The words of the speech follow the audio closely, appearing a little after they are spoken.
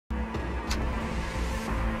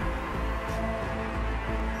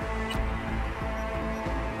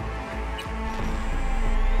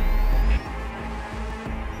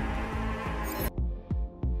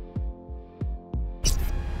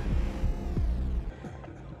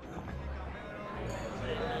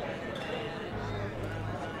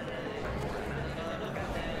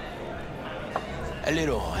A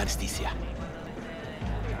little anesthesia.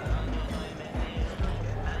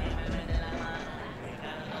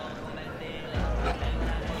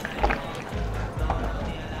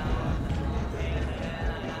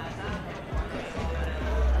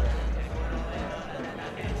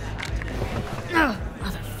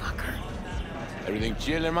 Motherfucker. Everything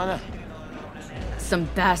chill, hermana? Some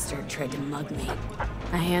bastard tried to mug me.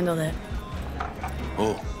 I handled it.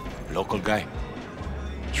 Oh, local guy.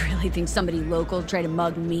 You really think somebody local tried to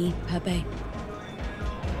mug me, Pepe?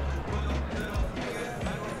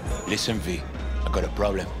 Listen, V. I got a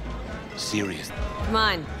problem. Serious. Come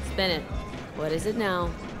on, spin it. What is it now?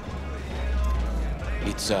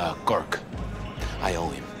 It's, Kirk. I owe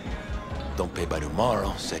him. Don't pay by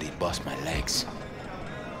tomorrow, said he'd bust my legs.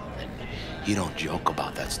 And he don't joke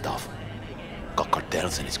about that stuff. Got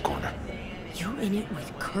cartels in his corner. You in it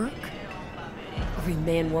with Kirk? Every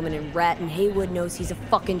man, woman, and rat in Haywood knows he's a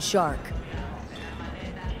fucking shark.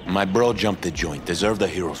 My bro jumped the joint. Deserved a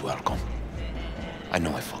hero's welcome. I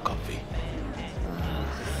know I fuck up, V.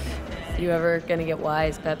 You ever gonna get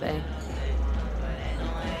wise, Pepe?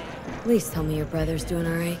 Please tell me your brother's doing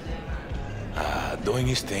all right. Doing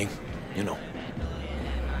his thing, you know.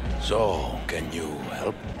 So, can you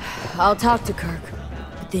help? I'll talk to Kirk,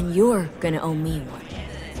 but then you're gonna owe me one.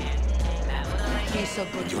 He's so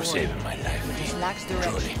good. You're saving my life, He just V. lacks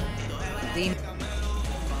direction. Truly.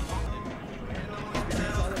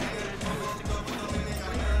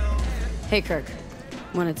 Hey, Kirk.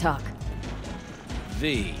 Wanna talk?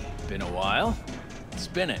 V, been a while?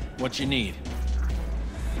 Spin it. What you need?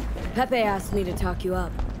 Pepe asked me to talk you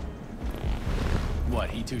up. What,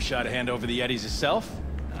 he too shy to hand over the Eddies himself?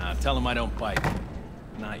 Tell him I don't bite.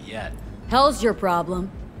 Not yet. Hell's your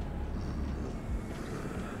problem.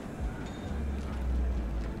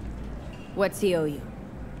 What's he owe you?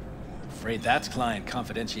 Afraid that's client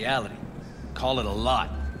confidentiality. Call it a lot,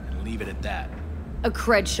 and leave it at that. A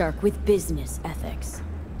cred shark with business ethics.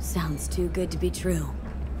 Sounds too good to be true.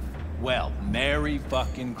 Well, Merry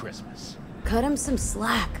fucking Christmas. Cut him some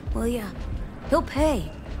slack, will ya? He'll pay.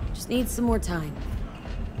 Just needs some more time.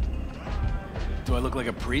 Do I look like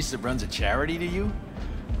a priest that runs a charity to you?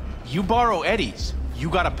 You borrow Eddies, you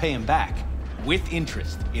gotta pay him back. With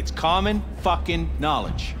interest. It's common fucking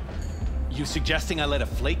knowledge. You suggesting I let a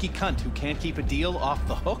flaky cunt who can't keep a deal off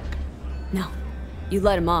the hook? No. You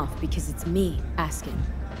let him off because it's me asking.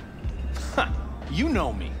 You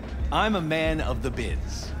know me. I'm a man of the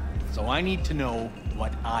biz. So I need to know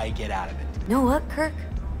what I get out of it. Know what, Kirk?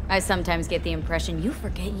 I sometimes get the impression you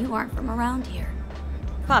forget you aren't from around here.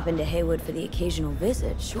 Pop into Haywood for the occasional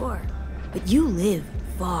visit, sure. But you live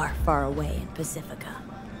far, far away in Pacifica.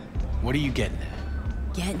 What are you getting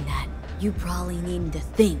at? Getting at, you probably need to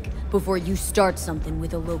think before you start something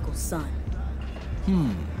with a local son.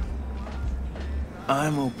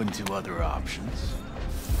 I'm open to other options.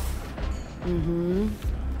 Mm-hmm.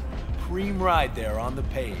 Cream ride there on the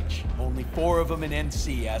page. Only 4 of them in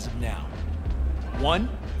NC as of now. 1,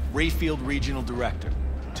 Rayfield Regional Director.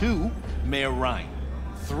 2, Mayor Ryan.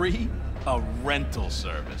 3, a rental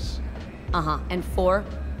service. Uh-huh. And 4?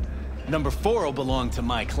 Number 4 will belong to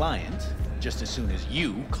my client, just as soon as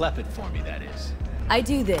you clep it for me, that is. I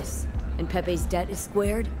do this, and Pepe's debt is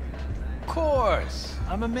squared? Of course.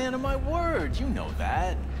 I'm a man of my word, you know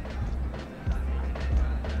that.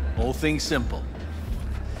 Whole thing's simple.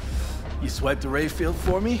 You swipe the Rayfield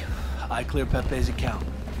for me, I clear Pepe's account.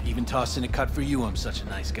 Even toss in a cut for you, I'm such a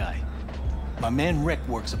nice guy. My man Rick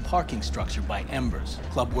works a parking structure by Embers,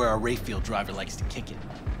 club where our Rayfield driver likes to kick it.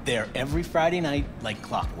 There every Friday night, like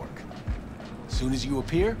clockwork. Soon as you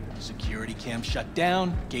appear, security cam shut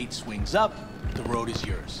down, gate swings up, the road is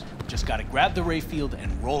yours. Just gotta grab the Rayfield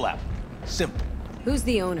and roll out. Simple. Who's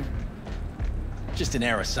the owner? Just an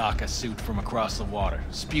Arasaka suit from across the water.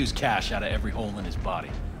 Spews cash out of every hole in his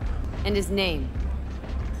body. And his name?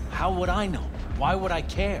 How would I know? Why would I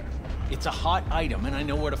care? It's a hot item and I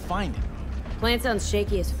know where to find it. Plan sounds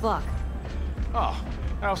shaky as fuck. Oh,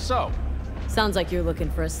 how so? Sounds like you're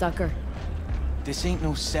looking for a sucker. This ain't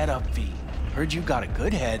no setup, V. Heard you got a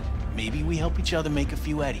good head. Maybe we help each other make a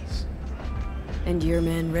few eddies. And your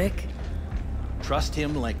man Rick? Trust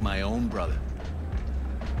him like my own brother.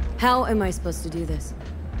 How am I supposed to do this?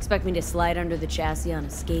 Expect me to slide under the chassis on a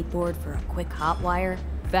skateboard for a quick hot wire?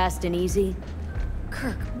 Fast and easy?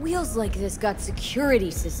 Kirk, wheels like this got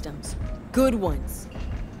security systems. Good ones.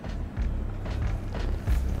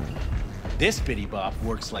 This bitty bop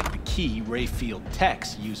works like the key Rayfield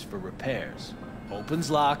techs use for repairs. Opens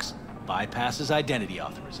locks, bypasses identity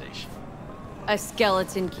authorization. A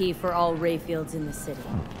skeleton key for all Rayfields in the city.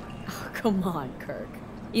 Oh, come on, Kirk.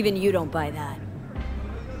 Even you don't buy that.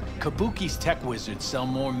 Kabuki's tech wizards sell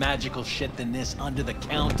more magical shit than this under the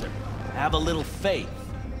counter. Have a little faith.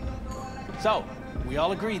 So, we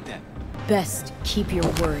all agreed then? Best keep your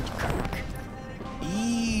word, Kirk.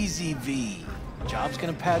 Easy, V. Job's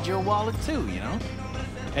gonna pad your wallet too, you know?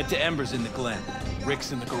 Head to Ember's in the Glen.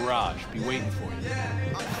 Rick's in the garage. Be waiting for you.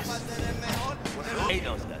 Hey,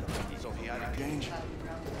 knows that. So he had a change.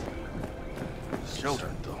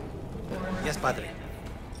 Zotac. Yes, Padre.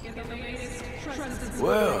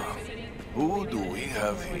 Well, who do we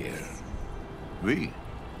have here? We?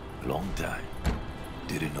 Long time.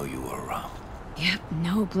 Didn't know you were around. Yep,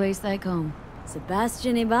 no place like home.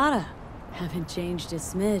 Sebastian Ibarra. Haven't changed a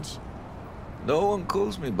smidge. No one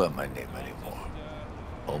calls me by my name anymore.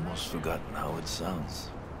 Almost forgotten how it sounds.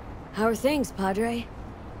 How are things, Padre?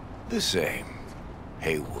 The same.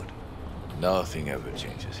 Haywood. Nothing ever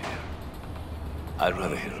changes here. I'd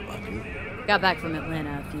rather hear about you. Got back from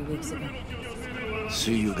Atlanta a few weeks ago.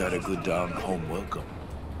 See, you got a good down-home welcome.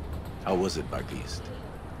 How was it back east?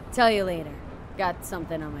 Tell you later. Got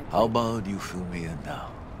something on my plate. How about you fill me in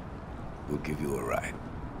now? We'll give you a ride.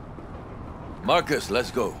 Marcus,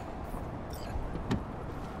 let's go.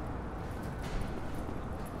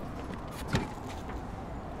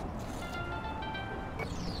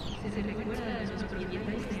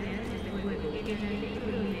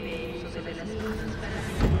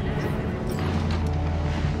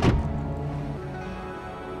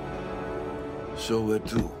 So where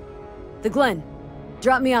to? The Glen.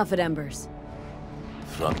 Drop me off at Ember's.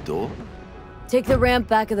 Front door? Take the ramp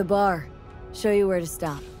back of the bar. Show you where to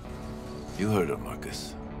stop. You heard her,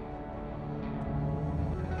 Marcus.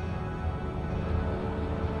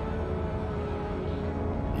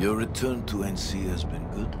 Your return to NC has been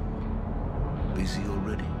good? Busy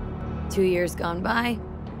already? 2 years gone by,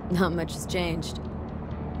 not much has changed.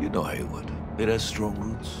 You know Haywood. It has strong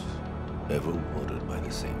roots, ever watered by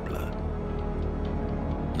the same blood.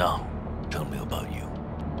 Now, tell me about you.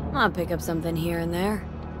 I'll pick up something here and there.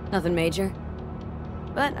 Nothing major.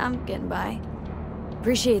 But I'm getting by.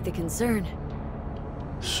 Appreciate the concern.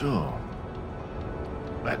 So,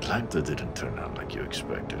 Atlanta didn't turn out like you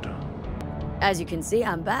expected, huh? As you can see,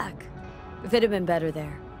 I'm back. If it had been better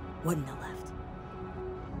there, wouldn't have left.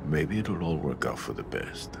 Maybe it'll all work out for the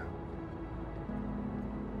best.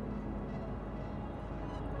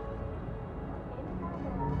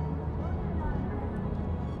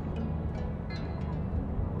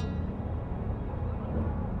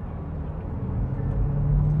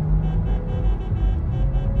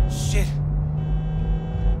 Shit.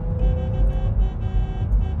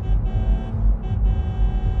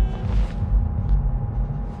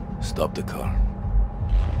 Stop the car.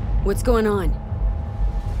 What's going on?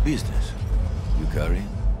 Business. You carrying?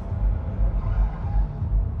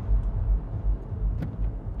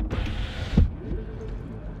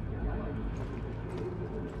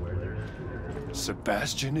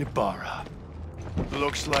 Sebastian Ibarra.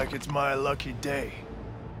 Looks like it's my lucky day.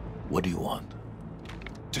 What do you want?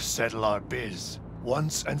 To settle our biz,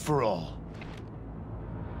 once and for all.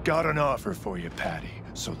 Got an offer for you, Patty,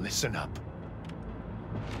 so listen up.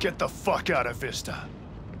 Get the fuck out of Vista.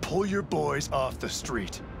 Pull your boys off the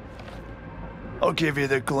street. I'll give you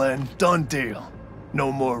the Glen, done deal.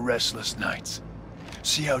 No more restless nights.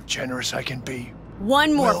 See how generous I can be?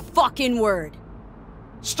 One more Well- fucking word.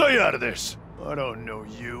 Stay out of this! I don't know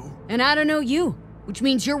you. And I don't know you, which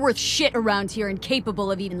means you're worth shit around here and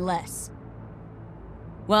capable of even less.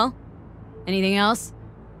 Well, anything else?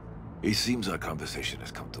 It seems our conversation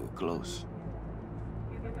has come to a close.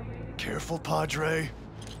 Careful, Padre.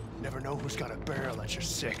 Never know who's got a barrel at your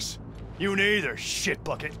six. You neither, shit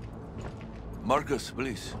bucket. Marcus,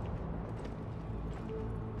 please.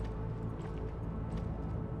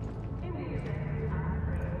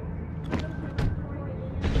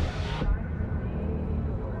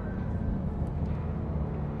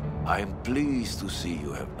 I am pleased to see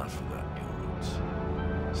you have not forgotten your roots.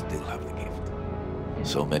 Still have the gift.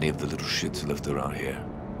 So many of the little shits left around here,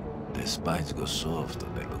 their spines go soft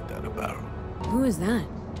when they look down a barrel. Who is that?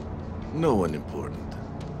 No one important.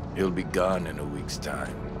 He'll be gone in a week's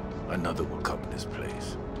time. Another will come in his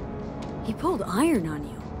place. He pulled iron on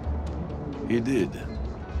you. He did.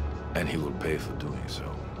 And he will pay for doing so.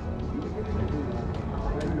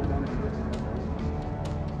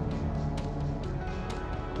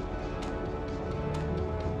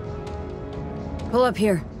 Pull up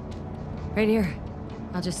here. Right here.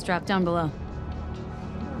 I'll just strap down below.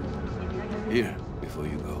 Here, before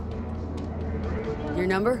you go. Your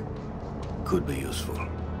number? Could be useful.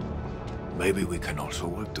 Maybe we can also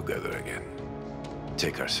work together again.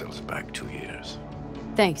 Take ourselves back 2 years.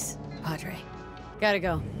 Thanks, Padre. Gotta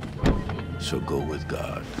go. So go with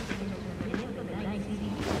God.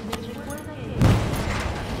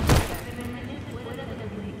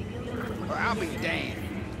 Or I'll be damned.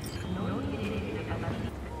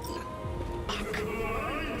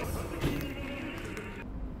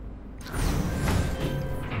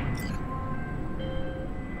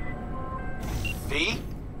 V?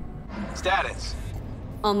 Status.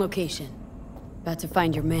 On location. About to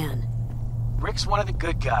find your man. Rick's one of the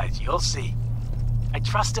good guys, you'll see. I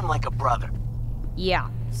trust him like a brother. Yeah,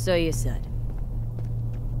 so you said.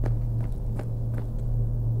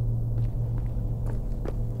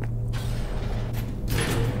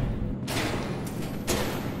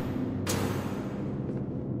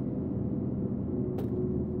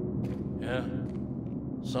 Yeah?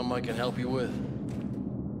 Something I can help you with.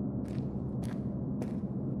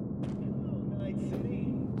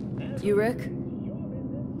 You, Rick?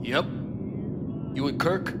 Yep. You with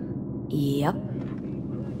Kirk? Yep.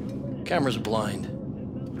 Camera's blind.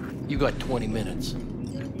 You got 20 minutes.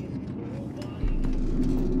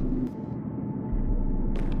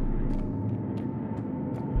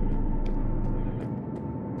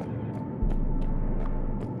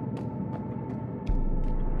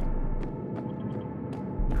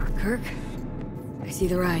 Kirk? I see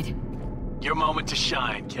the ride. Your moment to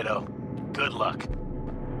shine, kiddo. Good luck.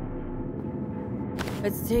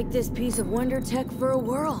 Let's take this piece of wonder tech for a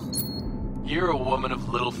whirl. You're a woman of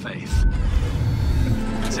little faith.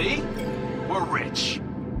 See? We're rich.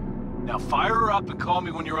 Now fire her up and call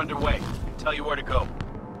me when you're underway. Tell you where to go.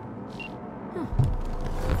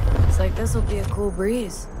 Looks like this'll be a cool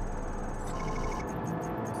breeze.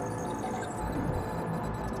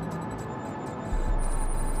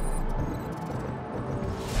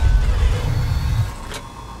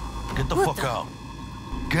 Get the fuck out.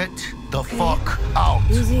 Get the fuck out.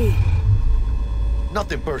 Easy.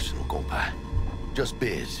 Nothing personal, compa. Just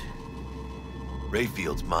biz.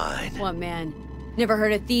 Rayfield's mine. What, man? Never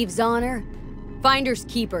heard of thieves' honor? Finders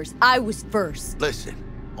keepers. I was first. Listen,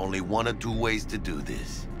 only one or two ways to do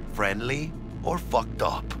this. Friendly or fucked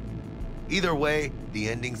up. Either way, the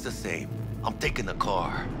ending's the same. I'm taking the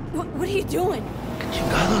car. What are you doing?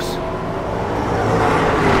 Chingados?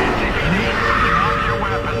 Drop your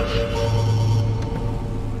weapons.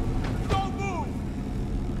 Don't move!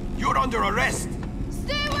 You're under arrest.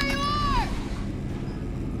 Stay where you are!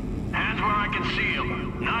 Hands where I can see them.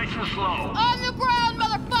 Nice and slow. On the ground,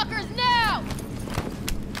 motherfuckers, now!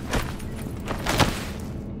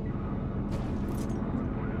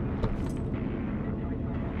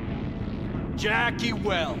 Jackie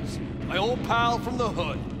Wells, my old pal from the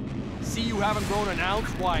hood. See you haven't grown an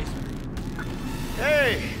ounce wiser.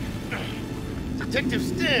 Hey! Detective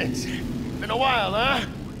Stintz. Been a while, huh?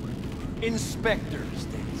 Inspector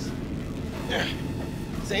Stintz.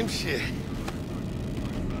 Same shit.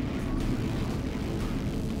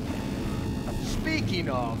 Speaking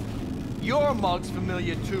of, your mug's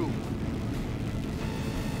familiar too.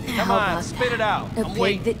 Come How on, about spit it out. A I'm pig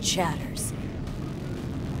waiting. that chatters.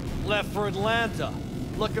 Left for Atlanta,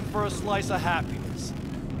 looking for a slice of happiness.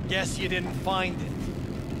 Guess you didn't find it.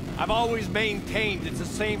 I've always maintained it's the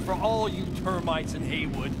same for all you termites in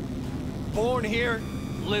Haywood. Born here,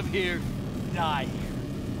 live here, die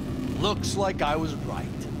here. Looks like I was right.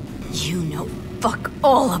 You know fuck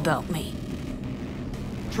all about me.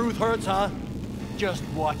 Truth hurts, huh? Just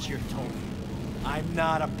watch your tone. I'm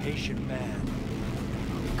not a patient man.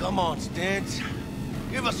 Come on, Stintz.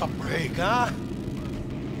 Give us a break, huh?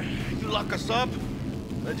 You lock us up,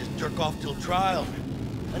 I just jerk off till trial.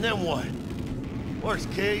 And then what?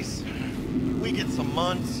 Worst case, we get some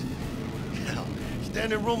months. Hell,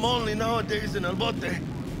 standing room only nowadays in El Bote.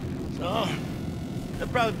 So, they'll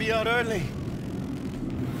probably be out early.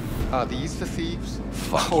 Are these the thieves?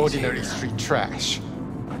 Ordinary street trash.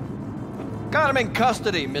 Got him in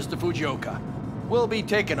custody, Mr. Fujioka. We'll be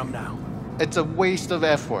taking him now. It's a waste of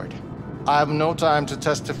effort. I have no time to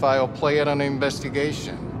testify or play at an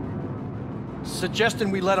investigation.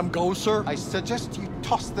 Suggesting we let him go, sir? I suggest you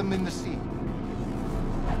toss them in the sea.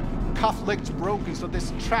 Cuff leg's broken so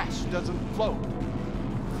this trash doesn't float.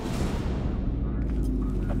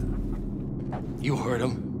 You heard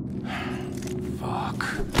him. Fuck.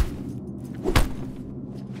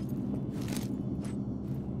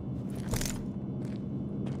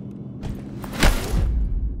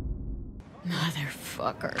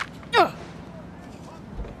 Motherfucker.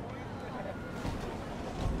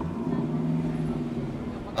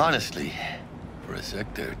 Honestly, for a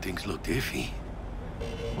sec there, things looked iffy.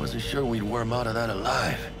 Wasn't sure we'd worm out of that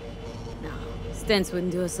alive. Stintz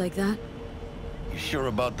wouldn't do us like that. You sure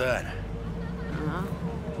about that?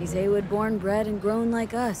 He's Haywood born, bred, and grown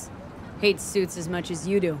like us. Hates suits as much as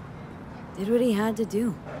you do. Did what he had to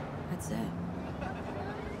do. That's it.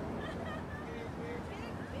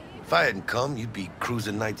 If I hadn't come, you'd be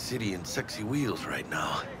cruising Night City in sexy wheels right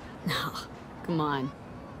now. No, come on.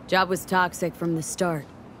 Job was toxic from the start.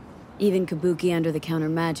 Even Kabuki under-the-counter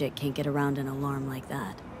magic can't get around an alarm like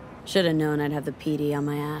that. Should've known I'd have the PD on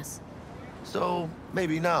my ass. So,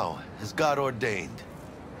 maybe now, as God ordained.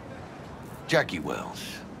 Jackie Wells.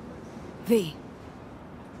 V.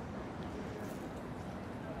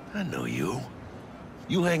 I know you.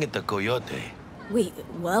 You hang at the Coyote. Wait,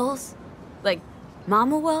 Wells? Like,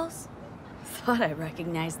 Mama Wells? Thought I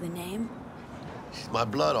recognized the name. She's my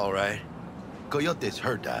blood, all right. Coyote's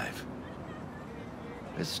her dive.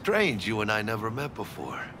 It's strange you and I never met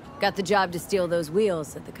before. Got the job to steal those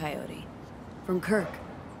wheels at the Coyote. From Kirk.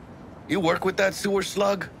 You work with that sewer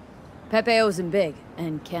slug? Pepe owes him big,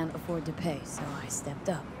 and can't afford to pay, so I stepped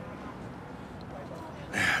up.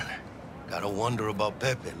 Gotta wonder about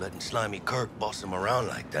Pepe letting slimy Kirk boss him around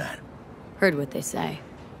like that. Heard what they say.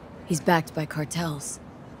 He's backed by cartels.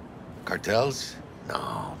 Cartels?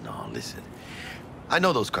 No, listen. I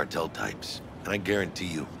know those cartel types, and I guarantee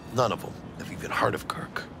you, none of them have even heard of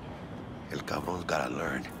Kirk. El Cabron's gotta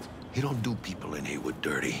learn. He don't do people in Haywood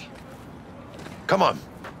dirty. Come on,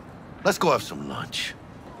 let's go have some lunch.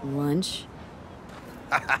 Lunch?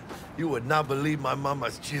 You would not believe my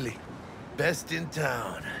mama's chili. Best in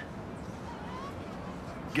town.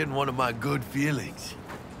 Getting one of my good feelings.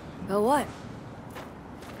 About what?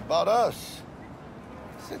 About us.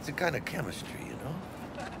 Sense a kind of chemistry, you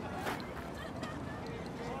know?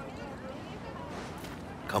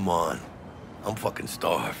 Come on. I'm fucking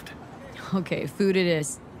starved. Okay, food it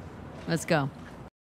is. Let's go.